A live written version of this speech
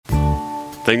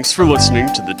Thanks for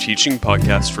listening to the teaching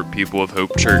podcast for People of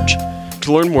Hope Church.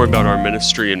 To learn more about our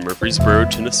ministry in Murfreesboro,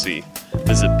 Tennessee,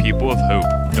 visit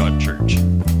peopleofhope.church.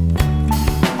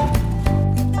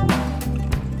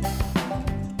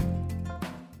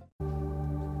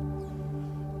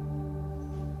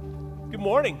 Good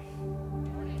morning.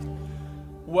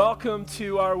 Welcome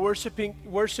to our worship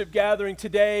gathering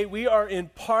today. We are in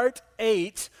part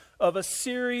 8 of a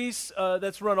series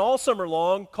that's run all summer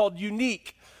long called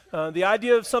Unique. The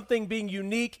idea of something being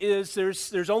unique is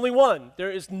there's only one.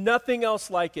 There is nothing else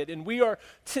like it. And we are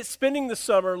spending the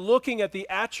summer looking at the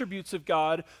attributes of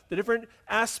God, the different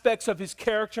aspects of his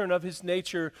character and of his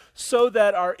nature, so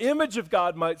that our image of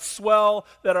God might swell,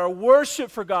 that our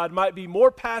worship for God might be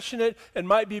more passionate and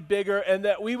might be bigger, and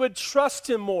that we would trust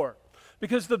him more.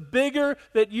 Because the bigger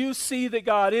that you see that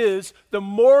God is, the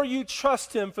more you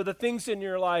trust him for the things in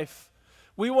your life.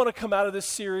 We want to come out of this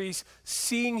series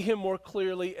seeing him more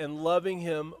clearly and loving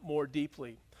him more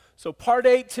deeply. So part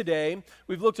 8 today,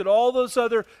 we've looked at all those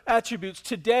other attributes.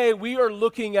 Today we are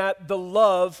looking at the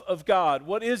love of God.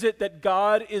 What is it that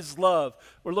God is love?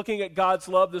 We're looking at God's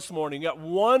love this morning. We got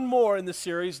one more in the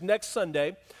series next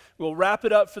Sunday. We'll wrap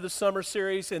it up for the summer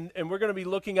series, and we're going to be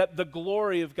looking at the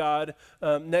glory of God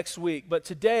next week. But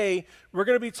today, we're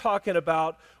going to be talking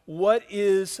about what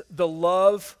is the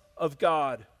love of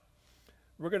God.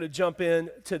 We're going to jump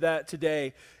into that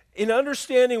today. In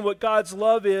understanding what God's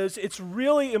love is, it's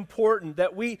really important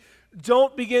that we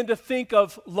don't begin to think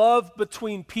of love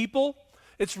between people.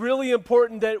 It's really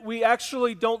important that we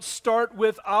actually don't start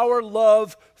with our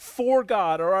love for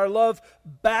God or our love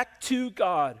back to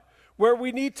God. Where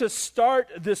we need to start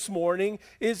this morning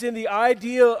is in the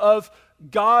idea of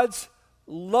God's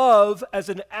love as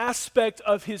an aspect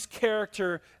of his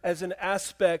character, as an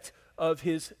aspect of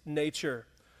his nature.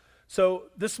 So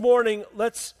this morning,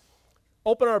 let's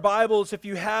open our Bibles, if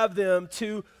you have them,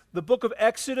 to the book of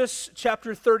Exodus,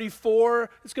 chapter 34.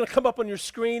 It's going to come up on your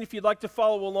screen if you'd like to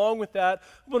follow along with that.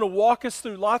 I'm going to walk us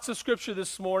through lots of scripture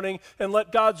this morning and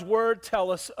let God's word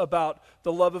tell us about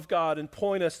the love of God and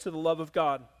point us to the love of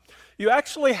God. You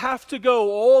actually have to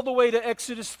go all the way to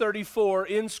Exodus 34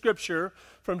 in Scripture,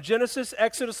 from Genesis,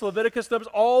 Exodus, Leviticus, Numbers,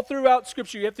 all throughout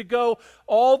Scripture. You have to go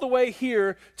all the way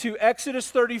here to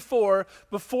Exodus 34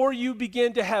 before you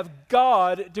begin to have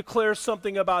God declare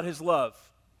something about his love.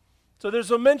 So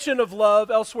there's a mention of love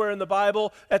elsewhere in the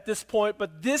Bible at this point,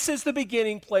 but this is the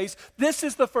beginning place. This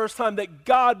is the first time that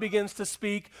God begins to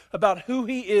speak about who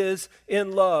he is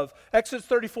in love. Exodus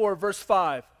 34, verse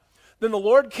 5. Then the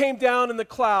Lord came down in the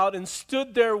cloud and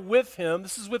stood there with him,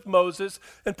 this is with Moses,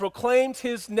 and proclaimed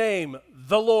his name,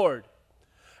 the Lord.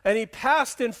 And he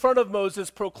passed in front of Moses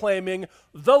proclaiming,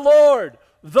 the Lord,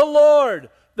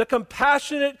 the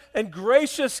compassionate and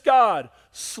gracious God,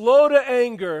 slow to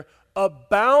anger,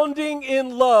 abounding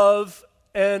in love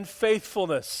and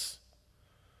faithfulness.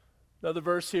 Another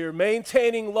verse here,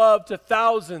 maintaining love to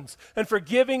thousands and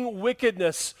forgiving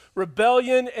wickedness,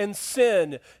 rebellion, and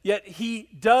sin. Yet he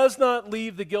does not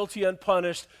leave the guilty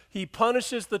unpunished. He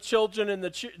punishes the children and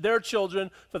their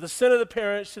children for the sin of the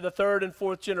parents to the third and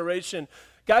fourth generation.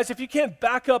 Guys, if you can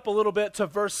back up a little bit to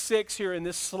verse 6 here in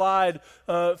this slide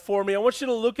for me, I want you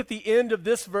to look at the end of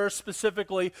this verse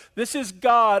specifically. This is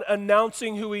God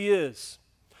announcing who he is.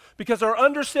 Because our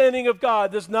understanding of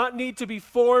God does not need to be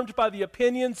formed by the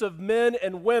opinions of men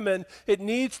and women. It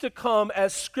needs to come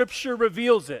as Scripture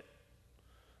reveals it.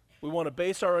 We want to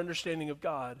base our understanding of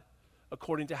God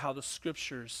according to how the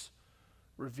Scriptures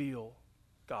reveal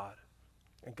God.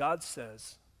 And God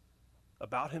says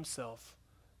about himself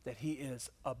that he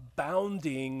is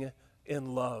abounding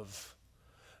in love.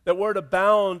 That word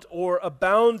abound or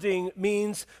abounding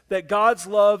means that God's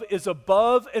love is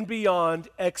above and beyond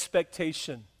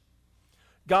expectation.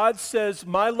 God says,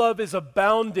 my love is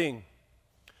abounding.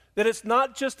 That it's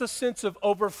not just a sense of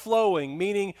overflowing,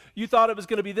 meaning you thought it was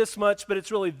going to be this much, but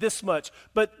it's really this much.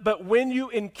 But when you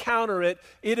encounter it,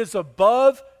 it is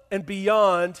above and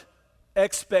beyond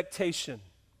expectation.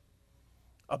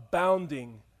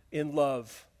 Abounding in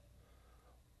love.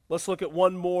 Let's look at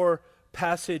one more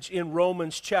passage in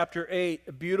Romans chapter 8,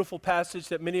 a beautiful passage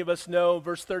that many of us know,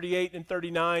 verse 38 and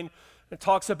 39. It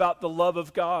talks about the love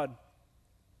of God.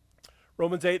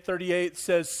 Romans 8:38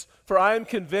 says, for I am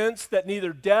convinced that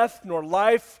neither death nor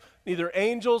life, neither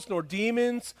angels nor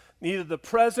demons, neither the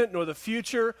present nor the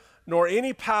future, nor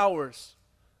any powers,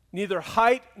 neither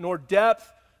height nor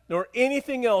depth, nor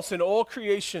anything else in all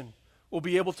creation will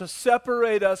be able to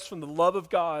separate us from the love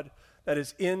of God that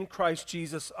is in Christ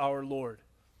Jesus our Lord.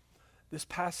 This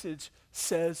passage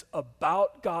says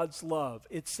about God's love,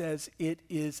 it says it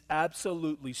is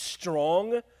absolutely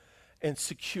strong and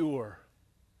secure.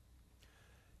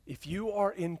 If you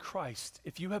are in Christ,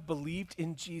 if you have believed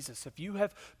in Jesus, if you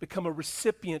have become a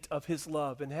recipient of his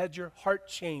love and had your heart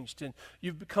changed and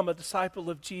you've become a disciple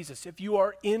of Jesus, if you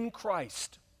are in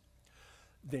Christ,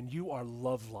 then you are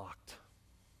love locked.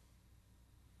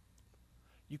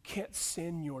 You can't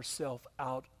sin yourself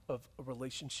out of a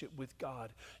relationship with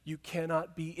God. You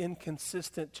cannot be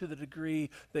inconsistent to the degree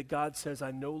that God says,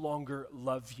 I no longer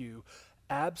love you.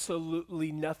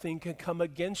 Absolutely nothing can come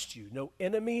against you. No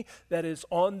enemy that is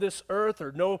on this earth,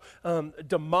 or no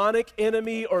demonic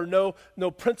enemy, or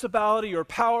no principality or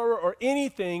power or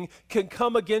anything can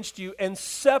come against you and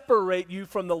separate you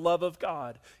from the love of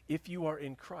God. If you are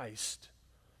in Christ,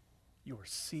 you are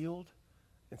sealed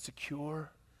and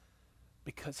secure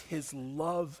because his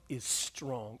love is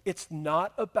strong. It's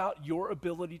not about your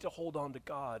ability to hold on to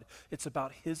God. It's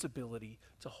about his ability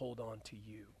to hold on to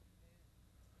you.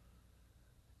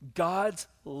 God's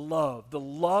love, the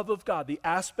love of God, the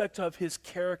aspect of his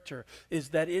character is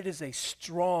that it is a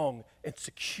strong and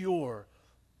secure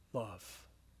love.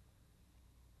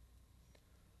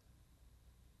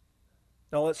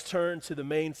 Now let's turn to the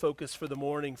main focus for the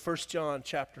morning, 1 John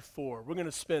chapter 4. We're going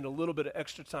to spend a little bit of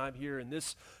extra time here in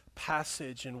this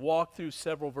passage and walk through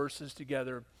several verses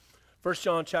together. 1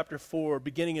 John chapter 4,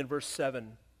 beginning in verse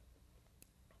 7.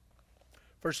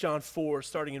 1 John 4,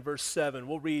 starting in verse 7.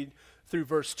 We'll read through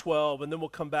verse 12, and then we'll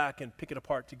come back and pick it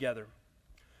apart together.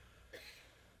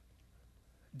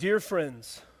 Dear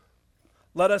friends,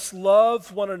 let us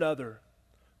love one another,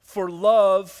 for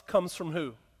love comes from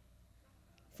who?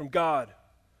 From God.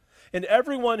 And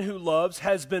everyone who loves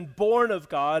has been born of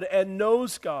God and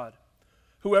knows God.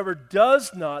 Whoever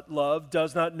does not love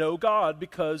does not know God,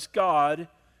 because God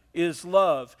is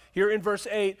love. Here in verse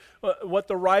 8, what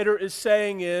the writer is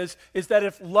saying is that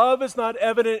if love is not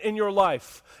evident in your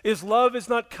life, is love is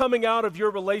not coming out of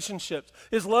your relationships,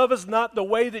 is love is not the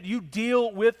way that you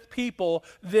deal with people,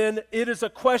 then it is a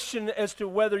question as to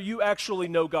whether you actually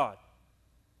know God.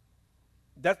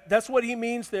 That's what he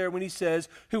means there when he says,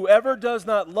 whoever does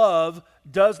not love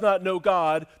does not know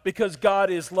God, because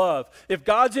God is love. If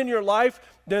God's in your life,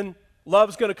 then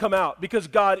love's going to come out, because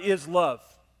God is love.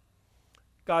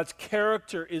 God's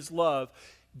character is love.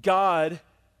 God,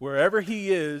 wherever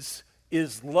he is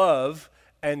love,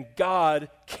 and God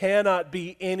cannot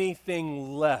be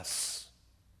anything less.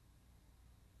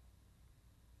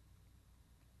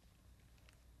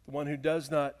 The one who does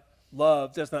not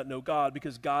love does not know God,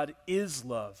 because God is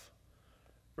love.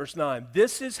 Verse 9,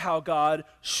 this is how God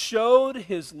showed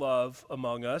his love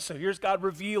among us. So here's God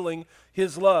revealing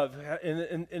his love,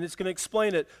 and it's going to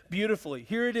explain it beautifully.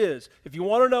 Here it is. If you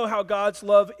want to know how God's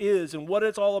love is and what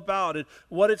it's all about and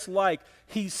what it's like,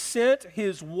 he sent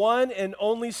his one and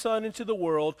only Son into the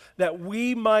world that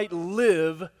we might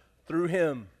live through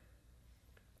him.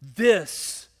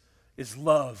 This is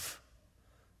love.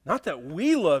 Not that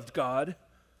we loved God,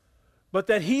 but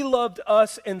that he loved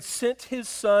us and sent his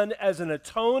Son as an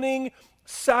atoning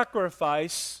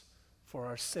sacrifice for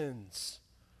our sins.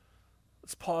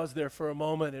 Let's pause there for a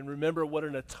moment and remember what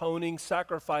an atoning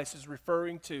sacrifice is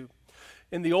referring to.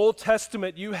 In the Old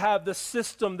Testament, you have the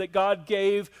system that God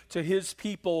gave to his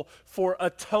people for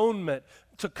atonement,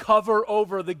 to cover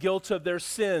over the guilt of their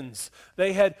sins.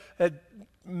 They had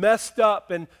messed up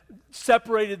and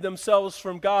separated themselves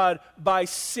from God by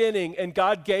sinning, and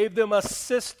God gave them a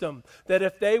system that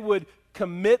if they would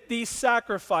commit these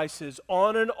sacrifices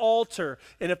on an altar,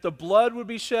 and if the blood would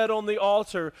be shed on the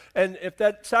altar, and if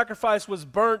that sacrifice was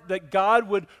burnt, that God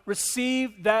would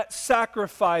receive that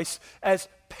sacrifice as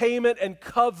payment and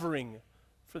covering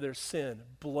for their sin.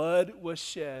 Blood was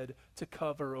shed to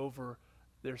cover over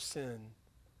their sin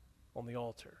on the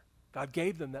altar. God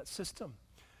gave them that system.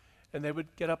 And they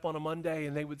would get up on a Monday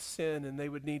and they would sin and they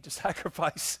would need to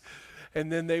sacrifice.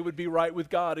 And then they would be right with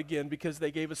God again because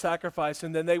they gave a sacrifice.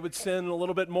 And then they would sin a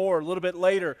little bit more, a little bit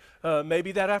later,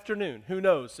 maybe that afternoon. Who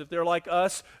knows? If they're like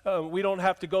us, we don't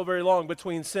have to go very long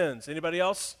between sins. Anybody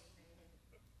else?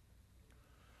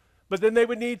 But then they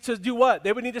would need to do what?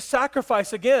 They would need to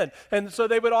sacrifice again. And so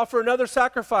they would offer another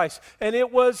sacrifice. And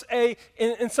it was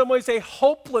in some ways a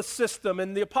hopeless system.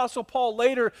 And the Apostle Paul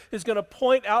later is going to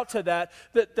point out to that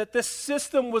this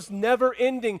system was never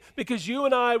ending because you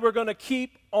and I were going to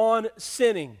keep on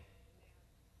sinning.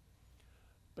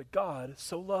 But God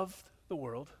so loved the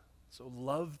world,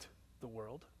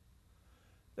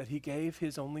 that he gave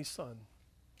his only Son.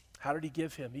 How did he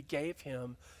give him? He gave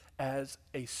him as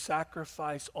a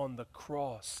sacrifice on the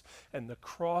cross, and the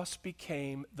cross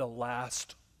became the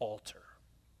last altar.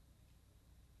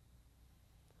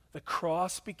 The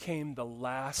cross became the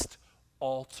last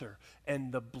altar,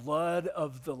 and the blood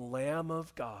of the Lamb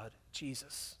of God,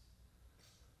 Jesus,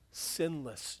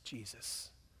 sinless Jesus,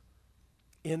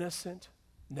 innocent,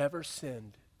 never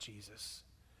sinned Jesus.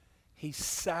 He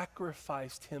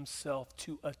sacrificed himself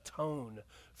to atone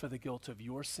for the guilt of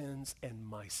your sins and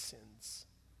my sins.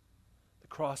 The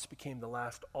cross became the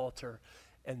last altar,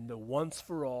 and the once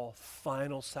for all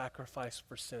final sacrifice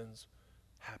for sins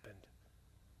happened.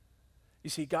 You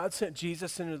see, God sent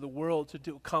Jesus into the world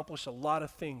to accomplish a lot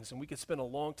of things, and we could spend a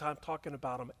long time talking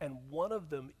about them. And one of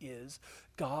them is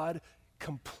God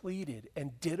completed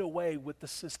and did away with the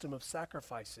system of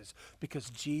sacrifices because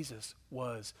Jesus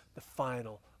was the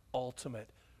final, ultimate,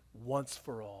 once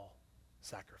for all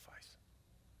sacrifice.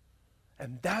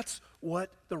 And that's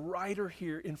what the writer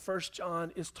here in 1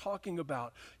 John is talking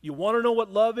about. You want to know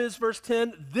what love is? Verse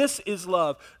 10, this is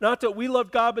love. Not that we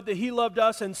loved God, but that he loved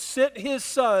us and sent his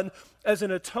son as an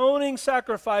atoning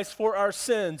sacrifice for our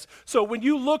sins. So when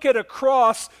you look at a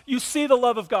cross, you see the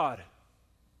love of God.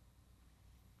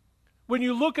 When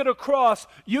you look at a cross,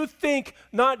 you think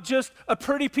not just a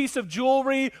pretty piece of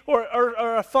jewelry or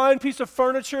a fine piece of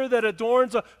furniture that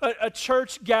adorns a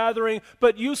church gathering,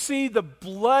 but you see the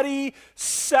bloody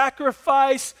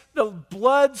sacrifice, the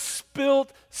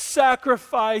blood-spilt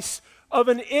sacrifice of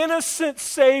an innocent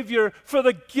Savior for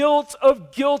the guilt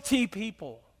of guilty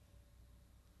people.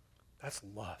 That's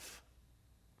love.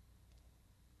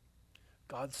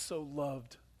 God so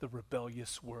loved the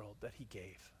rebellious world that he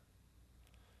gave.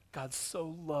 God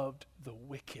so loved the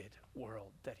wicked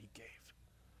world that he gave.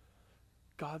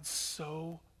 God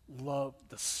so loved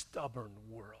the stubborn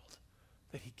world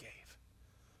that he gave.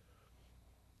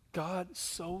 God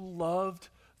so loved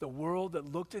the world that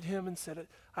looked at him and said,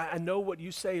 I know what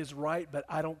you say is right, but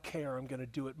I don't care. I'm going to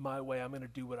do it my way. I'm going to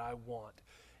do what I want.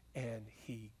 And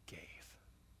he gave.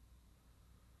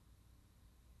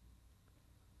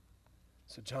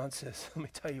 So John says, let me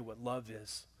tell you what love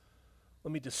is.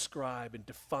 Let me describe and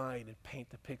define and paint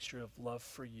the picture of love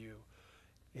for you.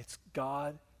 It's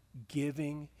God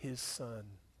giving his son.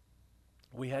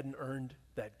 We hadn't earned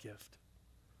that gift.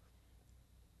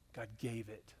 God gave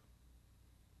it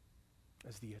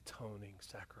as the atoning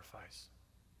sacrifice.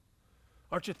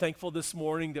 Aren't you thankful this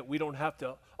morning that we don't have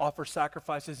to offer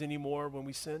sacrifices anymore when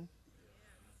we sin?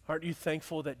 Aren't you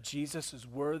thankful that Jesus is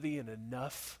worthy and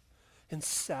enough and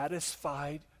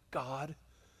satisfied God?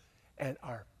 And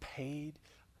our paid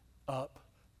up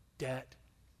debt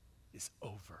is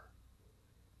over.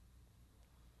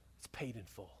 It's paid in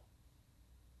full.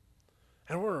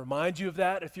 And I want to remind you of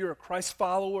that. If you're a Christ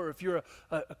follower, if you're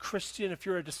a Christian, if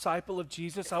you're a disciple of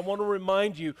Jesus, I want to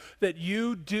remind you that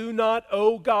you do not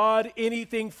owe God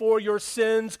anything for your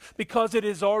sins because it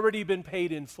has already been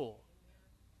paid in full.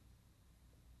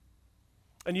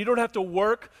 And you don't have to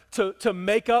work to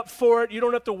make up for it. You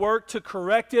don't have to work to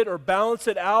correct it or balance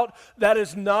it out. That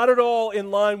is not at all in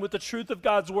line with the truth of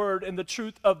God's word and the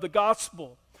truth of the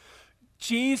gospel.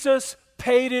 Jesus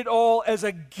paid it all as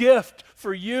a gift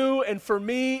for you and for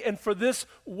me and for this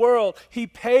world. He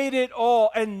paid it all,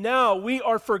 and now we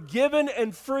are forgiven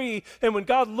and free. And when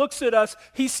God looks at us,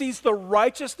 he sees the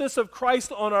righteousness of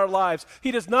Christ on our lives.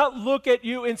 He does not look at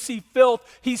you and see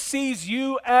filth. He sees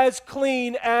you as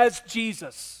clean as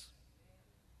Jesus.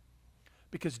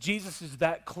 Because Jesus is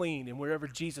that clean, and wherever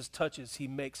Jesus touches, he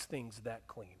makes things that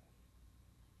clean.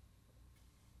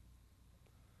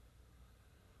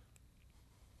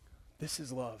 This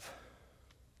is love.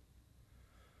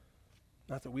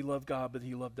 Not that we love God, but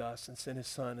he loved us and sent his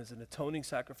son as an atoning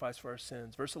sacrifice for our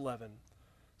sins. Verse 11.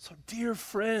 So dear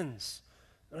friends,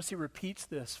 notice he repeats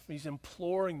this. He's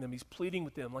imploring them. He's pleading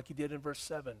with them like he did in verse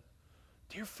 7.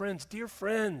 Dear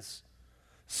friends,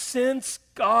 since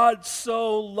God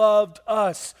so loved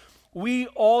us, we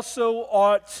also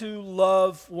ought to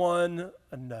love one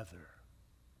another.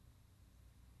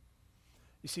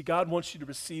 You see, God wants you to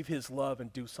receive his love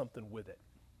and do something with it.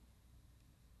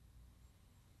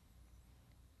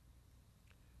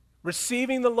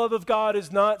 Receiving the love of God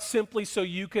is not simply so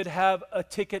you could have a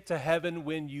ticket to heaven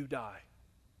when you die.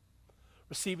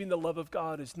 Receiving the love of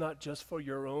God is not just for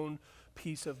your own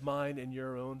peace of mind and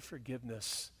your own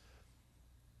forgiveness.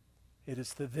 It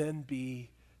is to then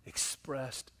be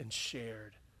expressed and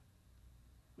shared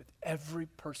with every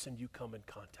person you come in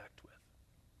contact with.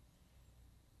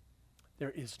 There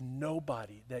is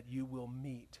nobody that you will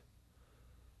meet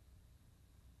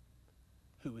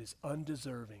who is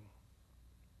undeserving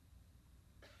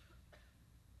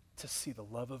to see the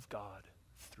love of God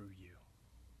through you.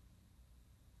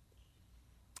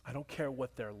 I don't care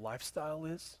what their lifestyle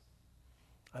is.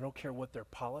 I don't care what their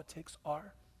politics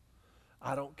are.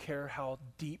 I don't care how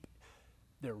deep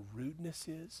their rudeness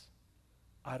is.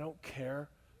 I don't care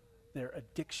their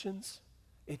addictions.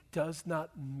 It does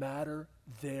not matter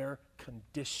their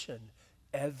condition.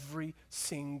 Every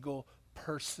single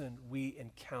person we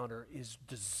encounter is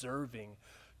deserving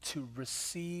to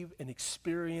receive and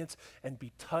experience and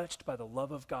be touched by the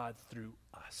love of God through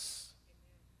us.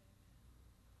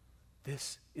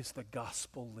 This is the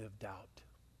gospel lived out.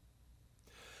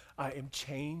 I am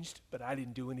changed, but I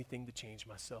didn't do anything to change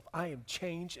myself. I am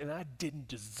changed, and I didn't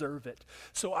deserve it.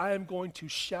 So I am going to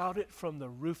shout it from the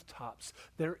rooftops.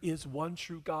 There is one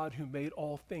true God who made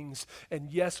all things.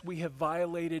 And yes, we have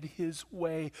violated his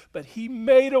way, but he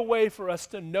made a way for us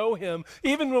to know him,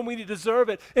 even when we deserve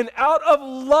it. And out of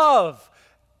love,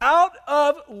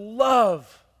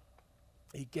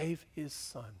 he gave his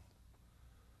son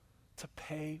to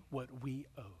pay what we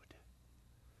owed.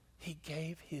 He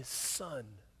gave his son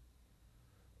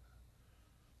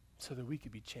so that we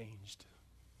could be changed.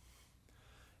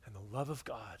 And the love of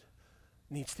God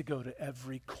needs to go to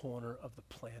every corner of the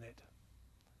planet.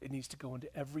 It needs to go into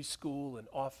every school and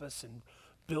office and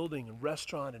building and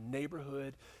restaurant and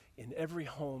neighborhood, in every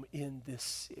home in this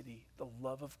city. The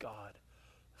love of God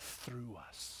through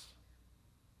us.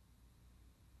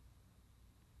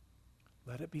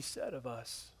 Let it be said of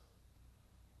us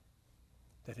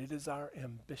that it is our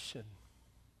ambition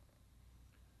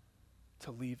to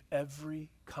leave every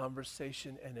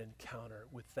conversation and encounter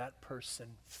with that person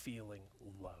feeling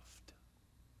loved.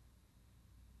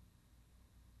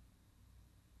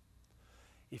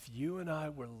 If you and I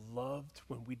were loved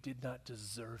when we did not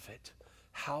deserve it,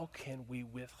 how can we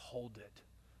withhold it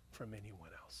from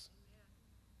anyone else?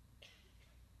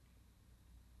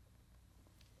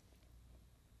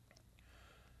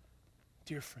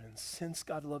 Dear friends, since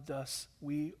God loved us,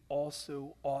 we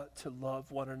also ought to love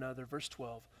one another. Verse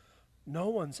 12. No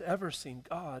one's ever seen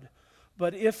God,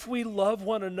 but if we love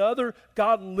one another,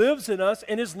 God lives in us,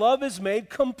 and his love is made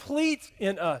complete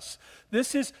in us.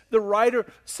 This is the writer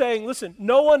saying, listen,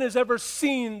 no one has ever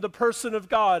seen the person of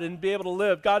God and be able to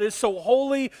live. God is so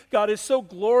holy. God is so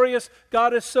glorious.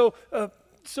 God is so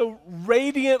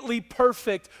radiantly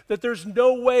perfect that there's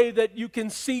no way that you can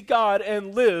see God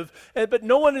and live. But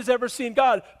no one has ever seen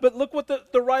God. But look what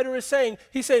the writer is saying.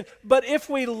 He's saying, but if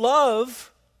we love,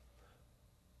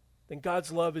 then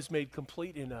God's love is made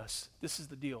complete in us. This is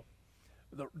the deal.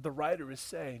 The writer is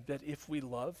saying that if we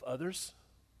love others,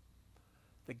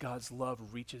 that God's love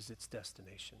reaches its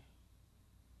destination.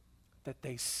 That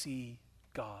they see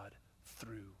God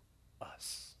through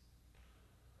us.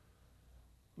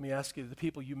 Let me ask you, the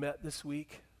people you met this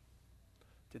week,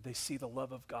 did they see the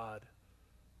love of God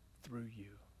through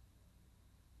you?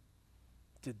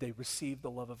 Did they receive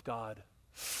the love of God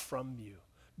from you?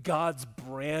 God's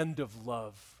brand of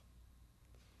love.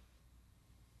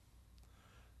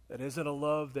 That isn't a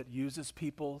love that uses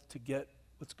people to get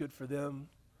what's good for them.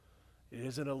 It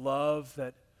isn't a love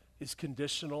that is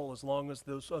conditional as long as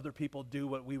those other people do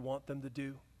what we want them to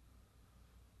do.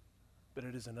 But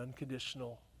it is an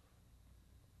unconditional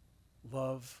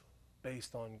love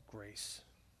based on grace.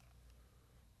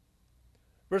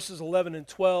 Verses 11 and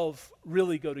 12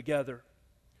 really go together.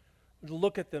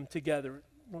 Look at them together.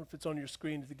 I don't know if it's on your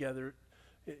screen together.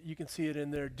 You can see it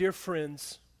in there. Dear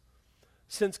friends,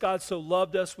 since God so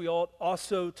loved us, we ought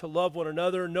also to love one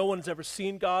another. No one has ever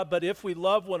seen God, but if we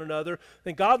love one another,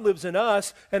 then God lives in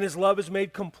us, and his love is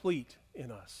made complete in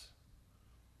us.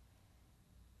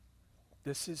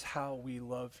 This is how we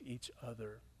love each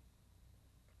other.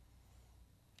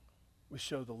 We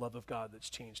show the love of God that's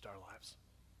changed our lives.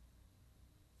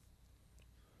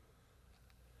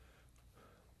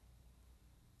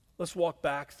 Let's walk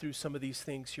back through some of these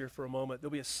things here for a moment.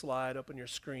 There'll be a slide up on your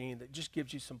screen that just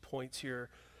gives you some points here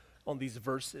on these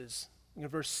verses. In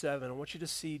verse 7, I want you to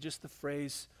see just the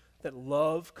phrase that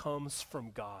love comes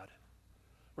from God.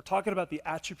 We're talking about the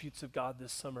attributes of God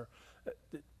this summer.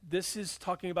 This is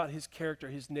talking about his character,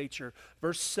 his nature.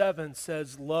 Verse 7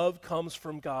 says, love comes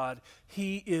from God.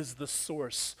 He is the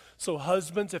source. So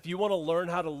husbands, if you want to learn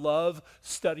how to love,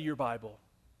 study your Bible.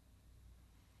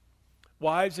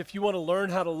 Wives, if you want to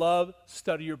learn how to love,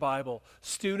 study your Bible.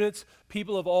 Students,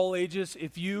 people of all ages,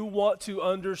 if you want to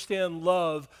understand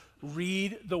love,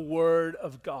 read the Word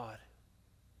of God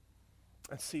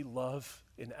and see love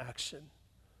in action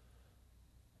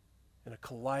in a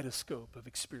kaleidoscope of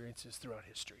experiences throughout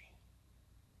history.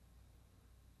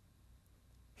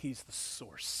 He's the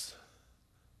source.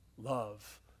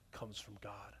 Love comes from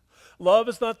God. Love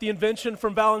is not the invention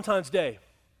from Valentine's Day.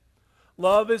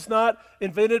 Love is not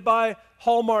invented by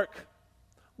Hallmark.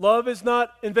 Love is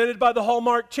not invented by the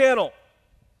Hallmark Channel.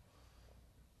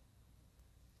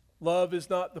 Love is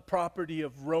not the property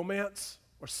of romance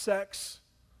or sex.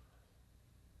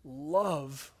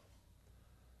 Love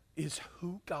is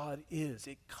who God is.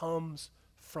 It comes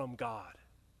from God.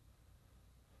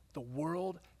 The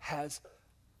world has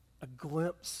a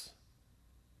glimpse,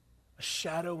 a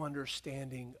shadow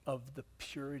understanding of the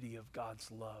purity of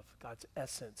God's love, God's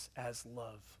essence as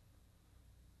love.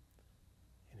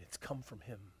 And it's come from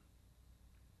him.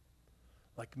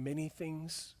 Like many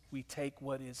things, we take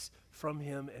what is from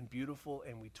him and beautiful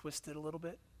and we twist it a little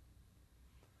bit.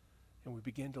 And we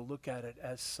begin to look at it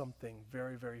as something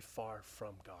very, very far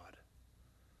from God.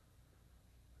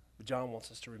 But John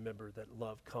wants us to remember that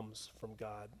love comes from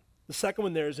God. The second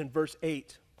one there is in verse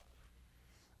 8.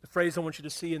 The phrase I want you to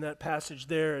see in that passage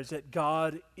there is that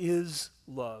God is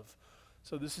love.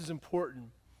 So this is important.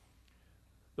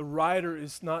 The writer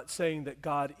is not saying that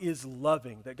God is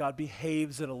loving, that God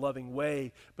behaves in a loving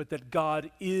way, but that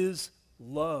God is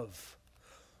love.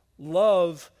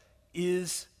 Love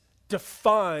is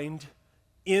defined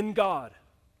in God.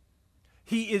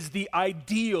 He is the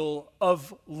ideal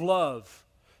of love.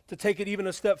 To take it even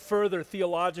a step further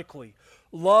theologically,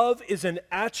 love is an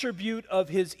attribute of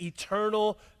his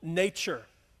eternal nature.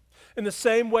 In the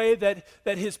same way that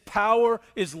his power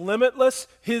is limitless,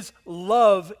 his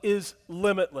love is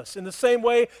limitless. In the same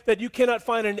way that you cannot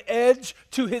find an edge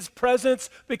to his presence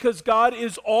because God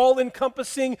is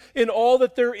all-encompassing in all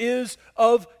that there is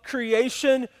of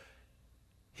creation,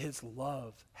 his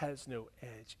love has no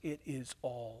edge. It is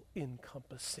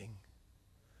all-encompassing.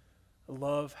 I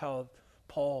love how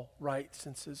Paul writes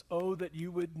and says, "Oh, that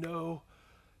you would know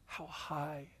how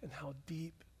high and how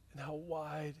deep and how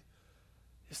wide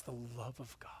is the love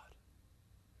of God."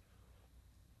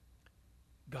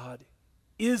 God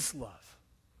is love.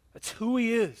 That's who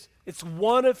he is. It's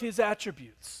one of his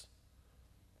attributes.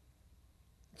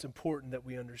 It's important that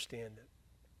we understand it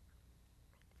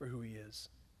for who he is.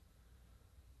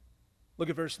 Look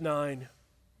at verse 9.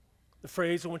 The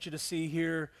phrase I want you to see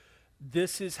here,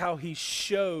 this is how he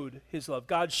showed his love.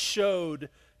 God showed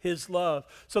his love.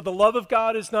 So the love of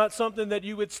God is not something that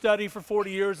you would study for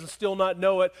 40 years and still not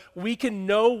know it. We can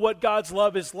know what God's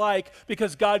love is like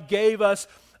because God gave us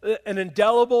an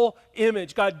indelible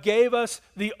image. God gave us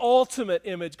the ultimate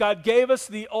image. God gave us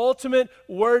the ultimate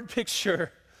word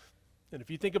picture. And if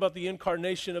you think about the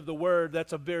incarnation of the Word,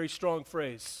 that's a very strong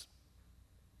phrase.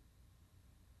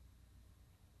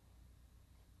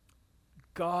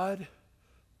 God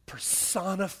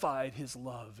personified his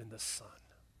love in the Son.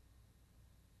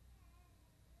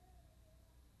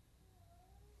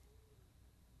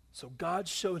 So God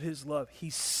showed his love. He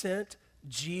sent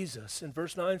Jesus, and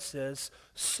verse 9 says,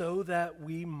 so that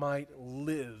we might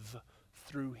live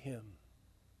through him.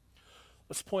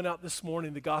 Let's point out this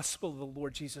morning the gospel of the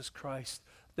Lord Jesus Christ,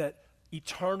 that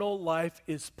eternal life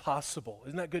is possible.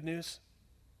 Isn't that good news?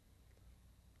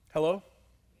 Hello?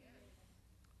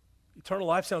 Eternal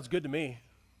life sounds good to me.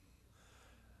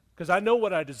 Because I know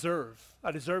what I deserve.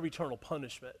 I deserve eternal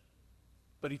punishment.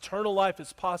 But eternal life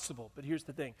is possible. But here's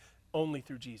the thing, only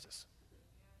through Jesus.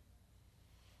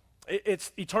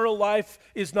 It's eternal life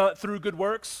is not through good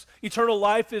works. Eternal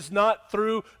life is not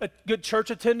through a good church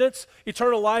attendance.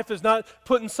 Eternal life is not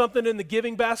putting something in the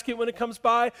giving basket when it comes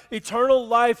by. Eternal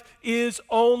life is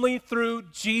only through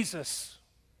Jesus.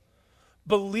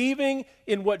 Believing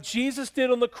in what Jesus did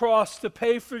on the cross to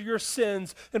pay for your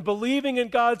sins, and believing in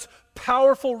God's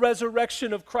powerful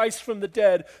resurrection of Christ from the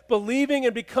dead, believing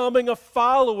and becoming a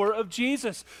follower of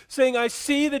Jesus, saying, I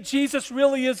see that Jesus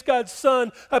really is God's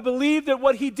Son. I believe that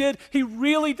what he did, he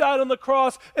really died on the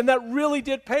cross, and that really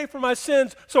did pay for my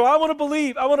sins. So I want to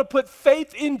believe, I want to put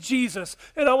faith in Jesus,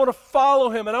 and I want to follow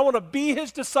him, and I want to be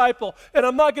his disciple, and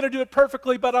I'm not going to do it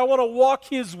perfectly, but I want to walk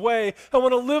his way. I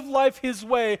want to live life his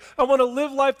way. I want to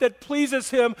live life that pleases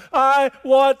him. I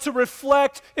want to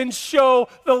reflect and show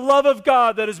the love of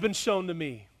God that has been shown to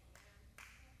me.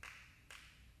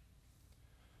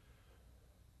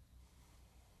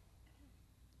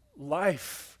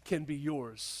 Life can be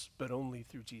yours, but only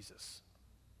through Jesus.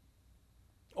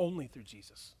 Only through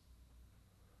Jesus.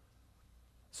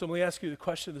 So let me ask you the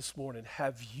question this morning.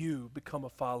 Have you become a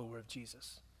follower of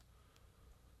Jesus?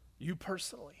 You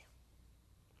personally.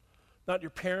 Not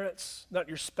your parents, not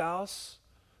your spouse,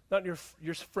 not your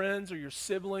friends or your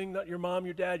sibling, not your mom,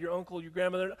 your dad, your uncle, your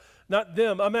grandmother, not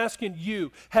them. I'm asking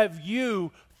you, have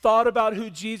you thought about who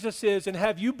Jesus is, and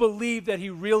have you believed that he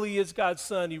really is God's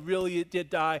Son? He really did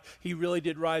die. He really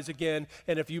did rise again.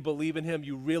 And if you believe in him,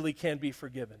 you really can be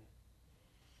forgiven.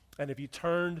 And if you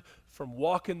turned from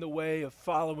walking the way of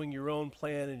following your own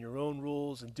plan and your own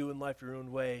rules and doing life your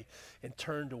own way, and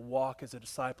turned to walk as a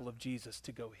disciple of Jesus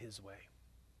to go his way.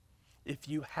 If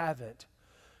you haven't,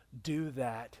 do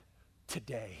that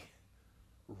today,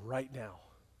 right now.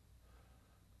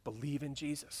 Believe in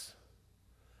Jesus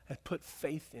and put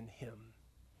faith in him.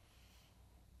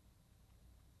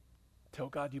 Tell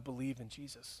God you believe in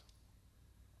Jesus,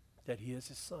 that he is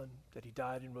his son, that he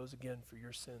died and rose again for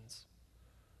your sins.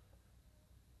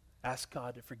 Ask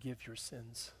God to forgive your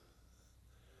sins.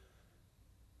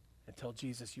 And tell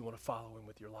Jesus you want to follow him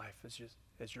with your life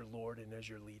as your Lord and as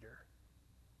your leader.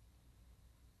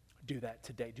 Do that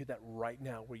today. Do that right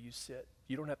now where you sit.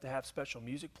 You don't have to have special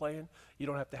music playing. You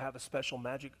don't have to have a special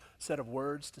magic set of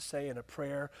words to say in a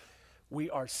prayer. We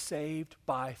are saved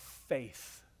by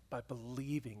faith, by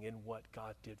believing in what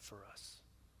God did for us.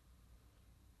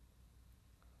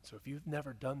 So if you've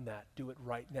never done that, do it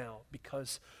right now,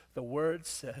 because the word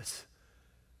says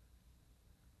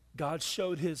God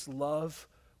showed his love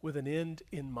with an end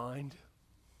in mind,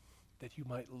 that you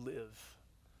might live.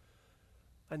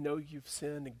 I know you've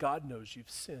sinned, and God knows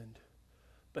you've sinned,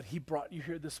 but he brought you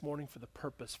here this morning for the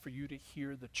purpose for you to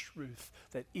hear the truth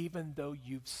that even though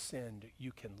you've sinned,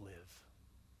 you can live.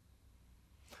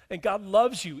 And God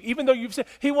loves you, even though you've sinned.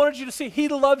 He wanted you to see he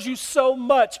loves you so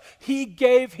much, he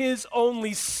gave his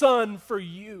only son for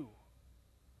you.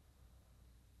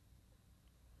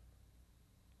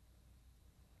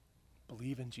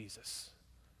 Believe in Jesus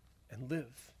and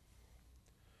live.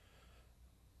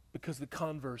 Because the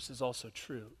converse is also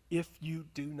true. If you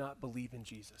do not believe in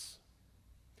Jesus,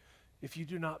 if you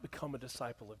do not become a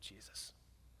disciple of Jesus,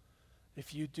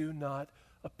 if you do not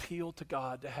appeal to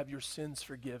God to have your sins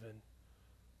forgiven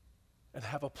and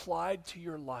have applied to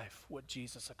your life what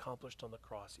Jesus accomplished on the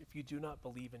cross, if you do not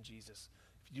believe in Jesus,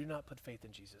 if you do not put faith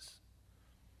in Jesus,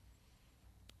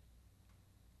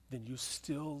 then you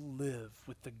still live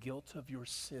with the guilt of your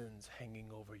sins hanging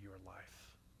over your life.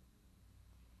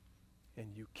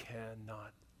 And you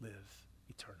cannot live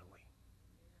eternally.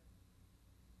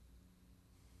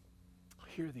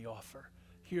 Hear the offer.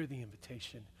 Hear the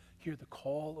invitation. Hear the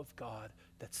call of God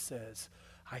that says,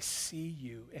 I see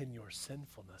you in your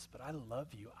sinfulness, but I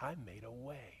love you. I made a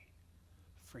way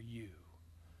for you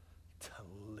to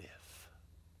live.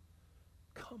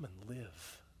 Come and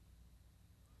live.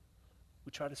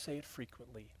 We try to say it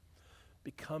frequently.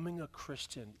 Becoming a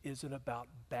Christian isn't about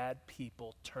bad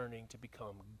people turning to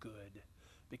become good.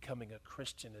 Becoming a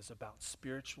Christian is about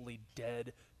spiritually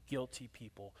dead, guilty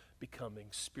people becoming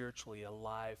spiritually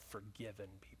alive, forgiven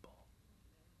people.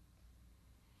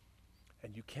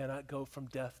 And you cannot go from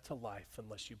death to life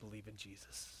unless you believe in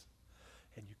Jesus.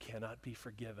 And you cannot be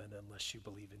forgiven unless you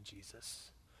believe in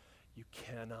Jesus. You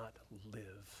cannot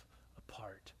live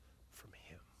apart from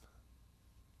him.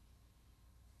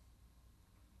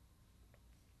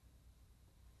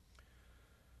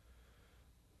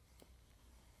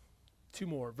 Two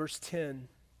more. Verse 10.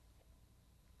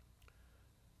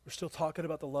 We're still talking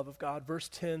about the love of God. Verse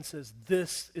 10 says,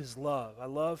 this is love. I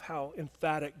love how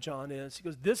emphatic John is. He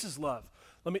goes, this is love.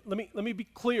 Let me be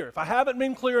clear. If I haven't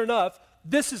been clear enough,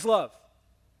 this is love.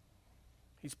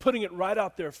 He's putting it right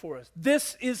out there for us.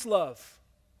 This is love.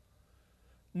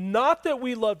 Not that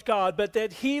we loved God, but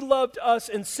that he loved us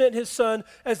and sent his son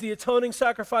as the atoning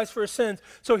sacrifice for our sins.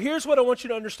 So here's what I want you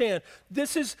to understand.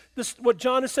 What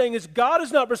John is saying is God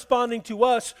is not responding to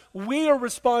us. We are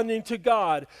responding to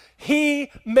God. He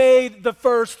made the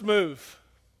first move.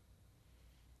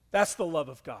 That's the love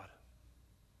of God.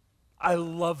 I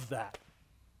love that.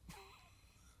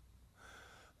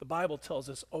 The Bible tells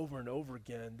us over and over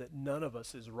again that none of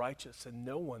us is righteous and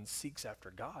no one seeks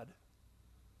after God.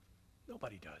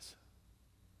 Nobody does.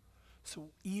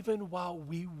 So even while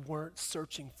we weren't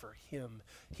searching for him,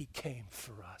 he came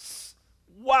for us.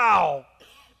 Wow!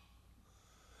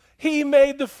 He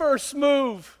made the first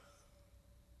move.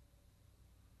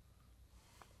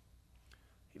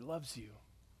 He loves you.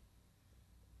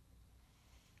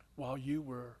 While you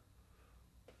were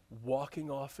walking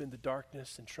off into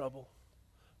darkness and trouble,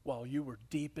 while you were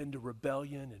deep into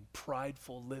rebellion and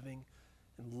prideful living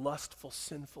and lustful,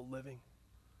 sinful living,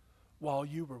 while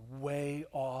you were way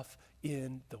off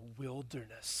in the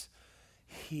wilderness,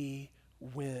 he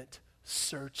went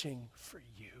searching for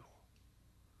you.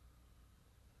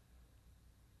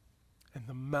 And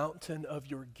the mountain of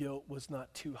your guilt was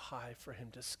not too high for him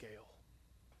to scale.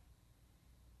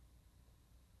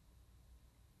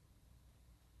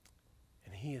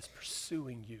 And he is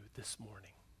pursuing you this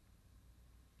morning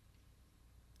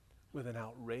with an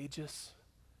outrageous,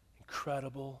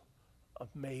 incredible,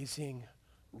 amazing,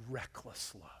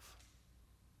 reckless love.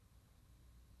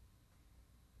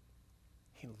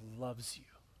 He loves you.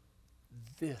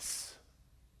 This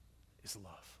is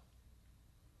love.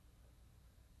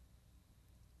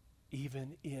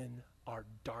 Even in our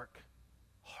dark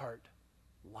heart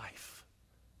life,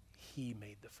 he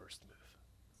made the first move.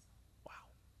 Wow.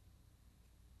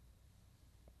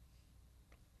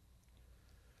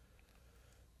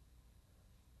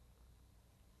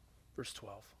 Verse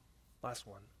 12, last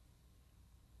one.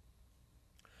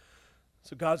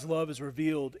 So God's love is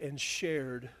revealed and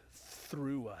shared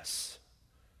through us.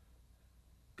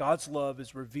 God's love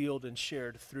is revealed and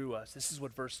shared through us. This is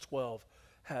what verse 12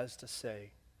 has to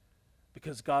say.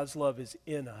 Because God's love is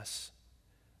in us,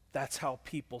 that's how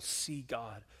people see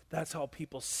God. That's how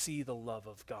people see the love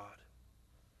of God.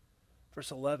 Verse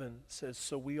 11 says,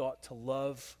 so we ought to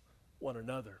love one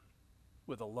another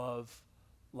with a love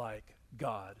like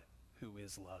God, who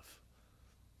is love.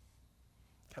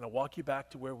 Kind of walk you back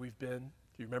to where we've been.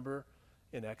 Do you remember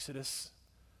in Exodus?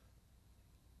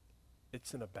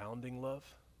 It's an abounding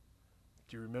love.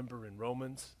 Do you remember in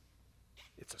Romans?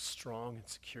 It's a strong and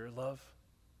secure love.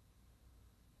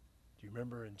 Do you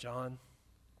remember in John?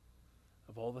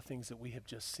 Of all the things that we have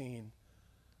just seen,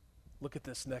 look at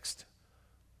this next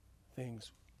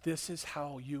things. This is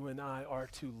how you and I are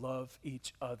to love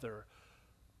each other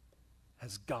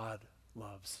as God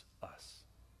loves us.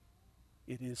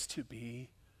 It is to be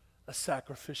a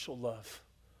sacrificial love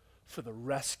for the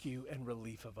rescue and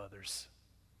relief of others.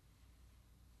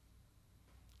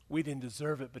 We didn't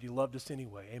deserve it, but he loved us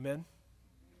anyway. Amen?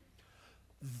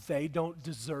 They don't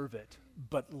deserve it,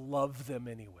 but love them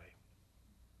anyway.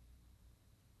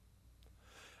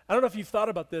 I don't know if you've thought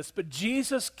about this, but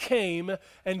Jesus came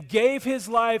and gave his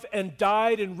life and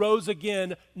died and rose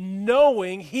again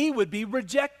knowing he would be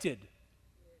rejected.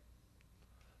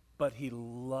 But he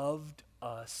loved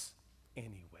us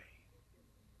anyway.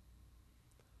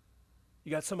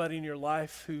 You got somebody in your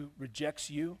life who rejects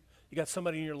you? You got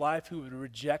somebody in your life who would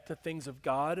reject the things of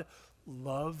God?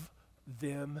 Love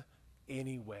them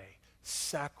anyway.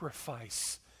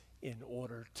 Sacrifice in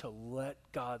order to let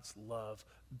God's love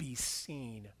be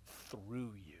seen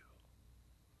through you.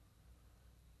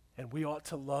 And we ought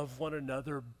to love one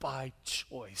another by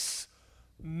choice.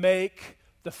 Make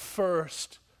the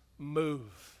first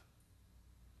move.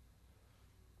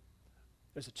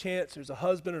 There's a chance there's a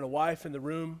husband and a wife in the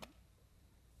room,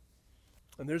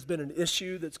 and there's been an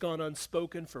issue that's gone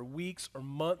unspoken for weeks or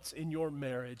months in your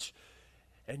marriage,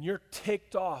 and you're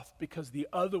ticked off because the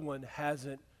other one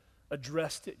hasn't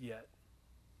addressed it yet.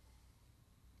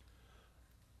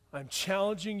 I'm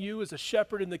challenging you as a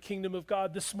shepherd in the kingdom of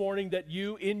God this morning that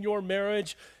you in your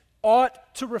marriage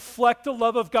ought to reflect the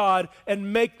love of God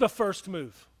and make the first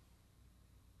move.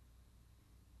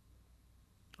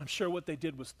 I'm sure what they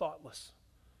did was thoughtless.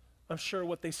 I'm sure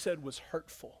what they said was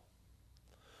hurtful.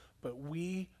 But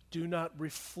we do not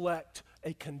reflect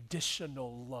a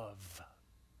conditional love.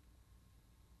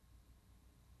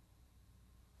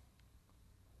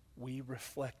 We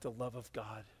reflect the love of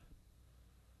God.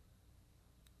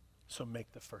 So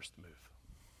make the first move.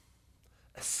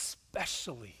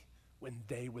 Especially when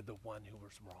they were the one who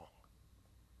was wrong.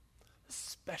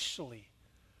 Especially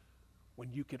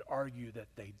when you could argue that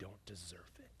they don't deserve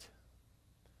it.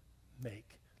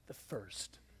 Make the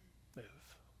first move.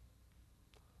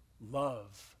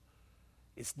 Love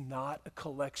is not a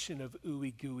collection of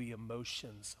ooey-gooey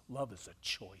emotions. Love is a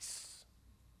choice.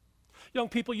 Young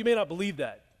people, you may not believe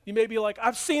that. You may be like,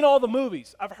 I've seen all the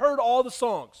movies. I've heard all the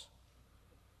songs.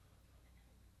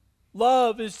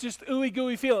 Love is just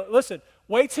ooey-gooey feeling. Listen,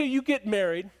 wait till you get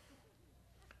married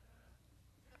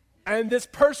and this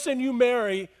person you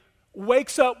marry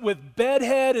wakes up with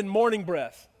bedhead and morning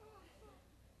breath.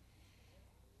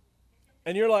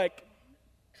 And you're like,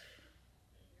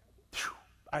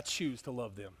 I choose to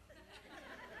love them.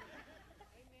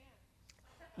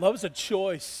 Love is a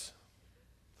choice.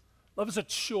 Love is a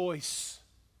choice.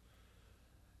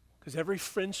 Because every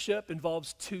friendship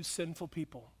involves two sinful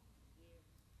people.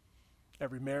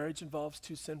 Every marriage involves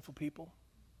two sinful people.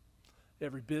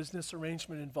 Every business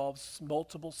arrangement involves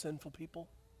multiple sinful people.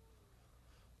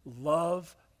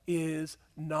 Love is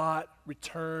not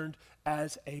returned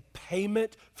as a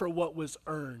payment for what was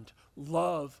earned.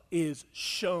 Love is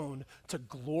shown to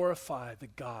glorify the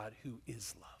God who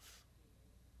is love.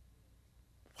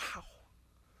 Wow.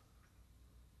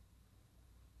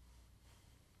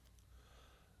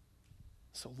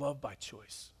 So love by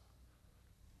choice.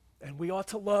 And we ought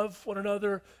to love one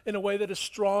another in a way that is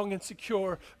strong and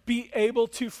secure, be able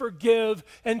to forgive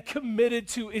and committed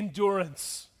to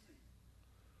endurance.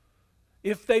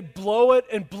 If they blow it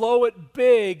and blow it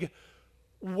big,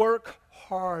 work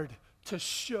hard to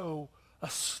show a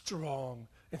strong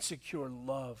and secure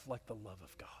love like the love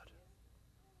of God.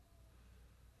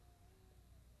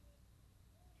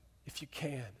 If you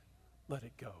can, let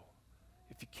it go.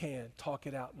 If you can, talk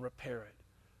it out and repair it.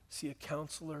 See a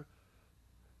counselor.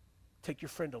 Take your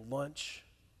friend to lunch.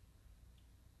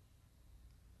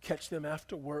 Catch them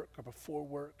after work or before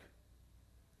work.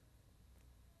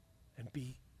 And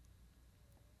be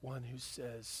one who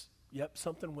says, Yep,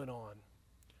 something went on,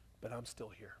 but I'm still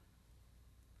here.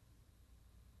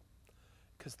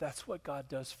 Because that's what God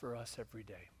does for us every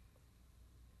day.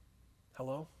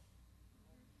 Hello?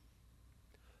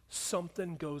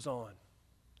 Something goes on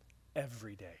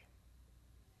every day.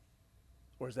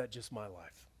 Or is that just my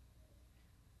life?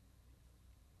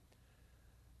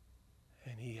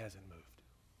 And he hasn't moved.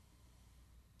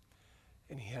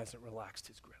 And he hasn't relaxed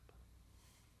his grip.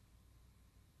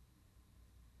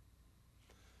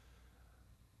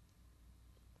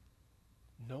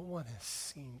 No one has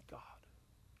seen God.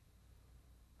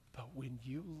 But when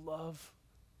you love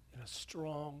in a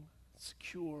strong,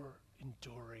 secure,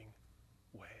 enduring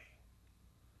way,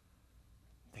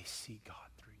 they see God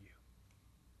through you.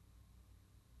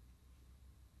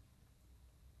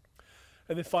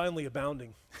 And then finally,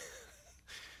 abounding.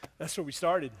 That's where we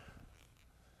started.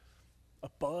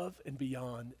 Above and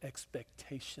beyond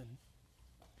expectation,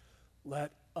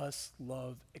 let us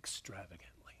love extravagantly.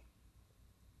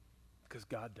 Because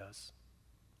God does.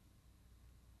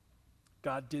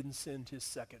 God didn't send his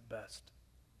second best.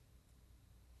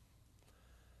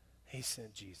 He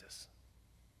sent Jesus.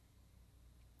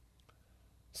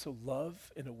 So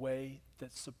love in a way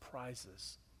that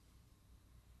surprises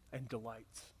and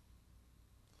delights.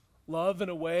 Love in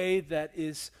a way that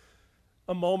is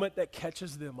a moment that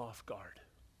catches them off guard.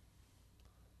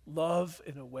 Love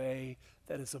in a way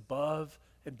that is above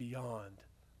and beyond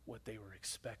what they were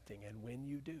expecting. And when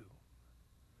you do,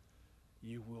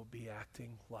 you will be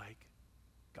acting like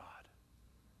God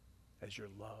as your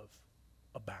love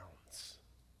abounds.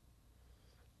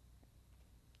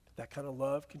 That kind of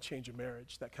love can change a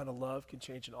marriage. That kind of love can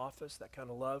change an office. That kind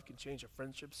of love can change a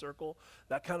friendship circle.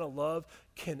 That kind of love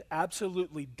can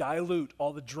absolutely dilute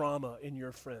all the drama in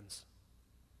your friends.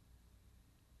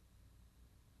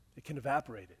 It can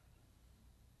evaporate it.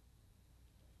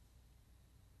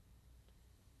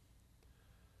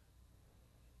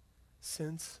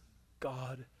 Since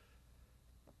God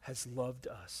has loved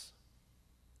us,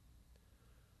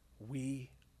 we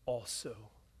also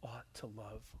ought to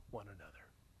love one another.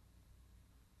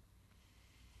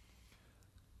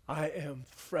 I am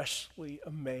freshly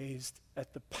amazed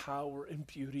at the power and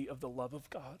beauty of the love of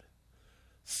God.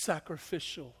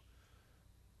 Sacrificial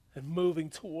and moving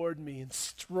toward me and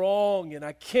strong, and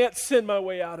I can't send my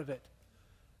way out of it.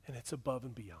 And it's above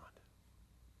and beyond.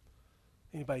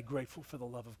 Anybody grateful for the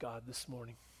love of God this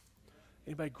morning?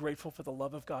 Anybody grateful for the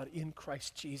love of God in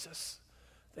Christ Jesus?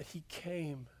 That he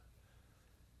came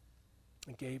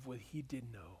and gave what he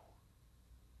didn't know